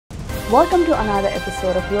Welcome to another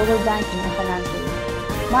episode of Global Banking and Financial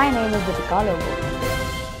Leasing. My name is Deepika Lobo.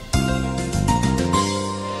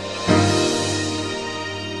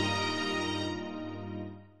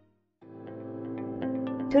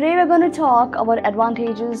 Today we're going to talk about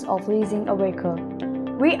advantages of leasing a vehicle.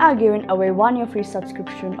 We are giving away 1-year free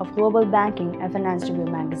subscription of Global Banking and Financial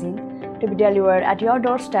magazine to be delivered at your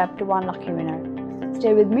doorstep to one lucky winner.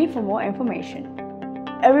 Stay with me for more information.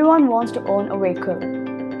 Everyone wants to own a vehicle.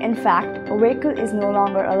 In fact, a vehicle is no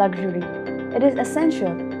longer a luxury. It is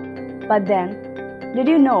essential. But then, did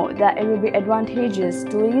you know that it would be advantageous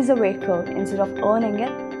to lease a vehicle instead of owning it?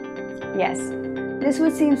 Yes, this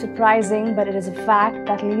would seem surprising, but it is a fact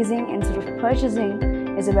that leasing instead of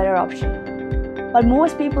purchasing is a better option. While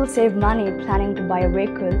most people save money planning to buy a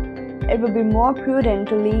vehicle, it would be more prudent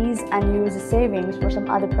to lease and use the savings for some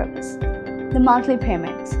other purpose. The monthly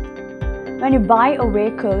payments. When you buy a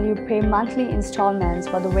vehicle, you pay monthly installments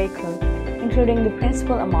for the vehicle, including the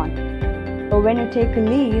principal amount. But when you take a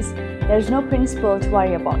lease, there is no principal to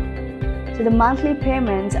worry about. So the monthly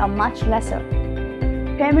payments are much lesser.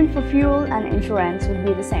 Payment for fuel and insurance would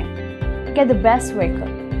be the same. Get the best vehicle.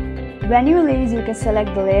 When you lease, you can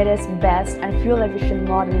select the latest, best and fuel-efficient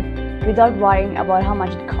model without worrying about how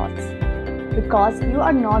much it costs. Because you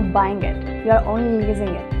are not buying it, you are only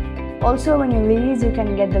leasing it. Also, when you lease, you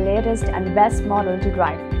can get the latest and best model to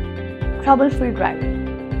drive. Trouble-free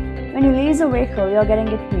driving. When you lease a vehicle, you are getting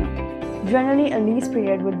it new. Generally, a lease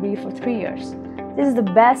period would be for 3 years. This is the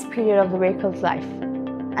best period of the vehicle's life.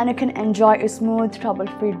 And you can enjoy a smooth,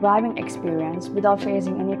 trouble-free driving experience without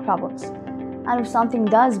facing any troubles. And if something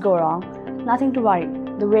does go wrong, nothing to worry.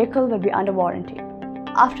 The vehicle will be under warranty.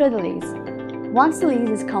 After the lease. Once the lease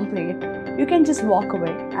is complete, you can just walk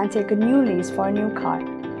away and take a new lease for a new car.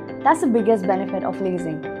 That's the biggest benefit of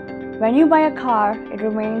leasing. When you buy a car, it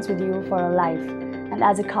remains with you for a life. And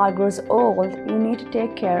as a car grows old, you need to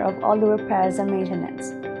take care of all the repairs and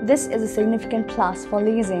maintenance. This is a significant plus for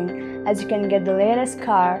leasing, as you can get the latest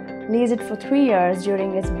car, lease it for 3 years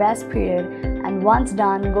during its best period, and once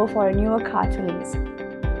done, go for a newer car to lease.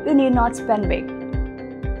 You need not spend big.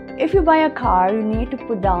 If you buy a car, you need to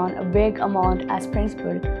put down a big amount as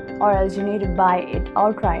principal, or else you need to buy it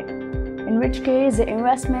outright, in which case the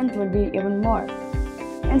investment will be even more.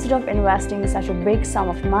 Instead of investing such a big sum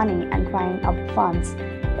of money and crying up funds,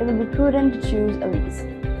 it will be prudent to choose a lease.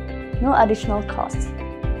 No additional costs.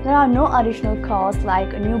 There are no additional costs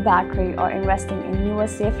like a new battery or investing in newer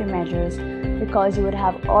safety measures because you would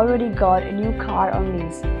have already got a new car on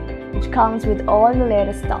lease, which comes with all the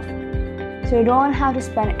latest stuff. So you don't have to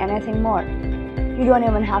spend anything more. You don't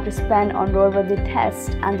even have to spend on roadworthy tests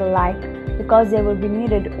and the like because they will be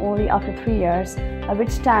needed only after 3 years, at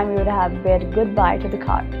which time you would have bid goodbye to the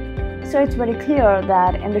car. So it's very clear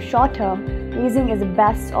that in the short term, leasing is the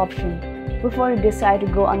best option. Before you decide to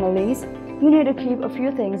go on a lease, you need to keep a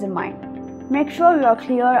few things in mind. Make sure you are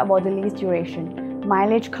clear about the lease duration,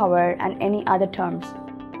 mileage covered, and any other terms.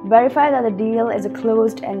 Verify that the deal is a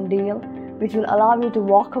closed-end deal, which will allow you to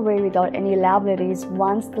walk away without any liabilities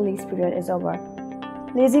once the lease period is over.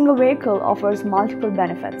 Leasing a vehicle offers multiple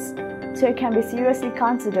benefits, so it can be seriously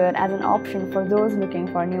considered as an option for those looking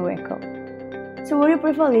for a new vehicle. So would you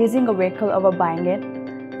prefer leasing a vehicle over buying it?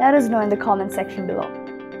 Let us know in the comment section below.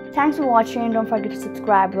 Thanks for watching. Don't forget to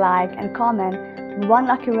subscribe, like, and comment. And one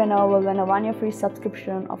lucky winner will win a 1-year free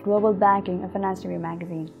subscription of Global Banking and Financial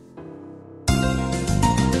magazine.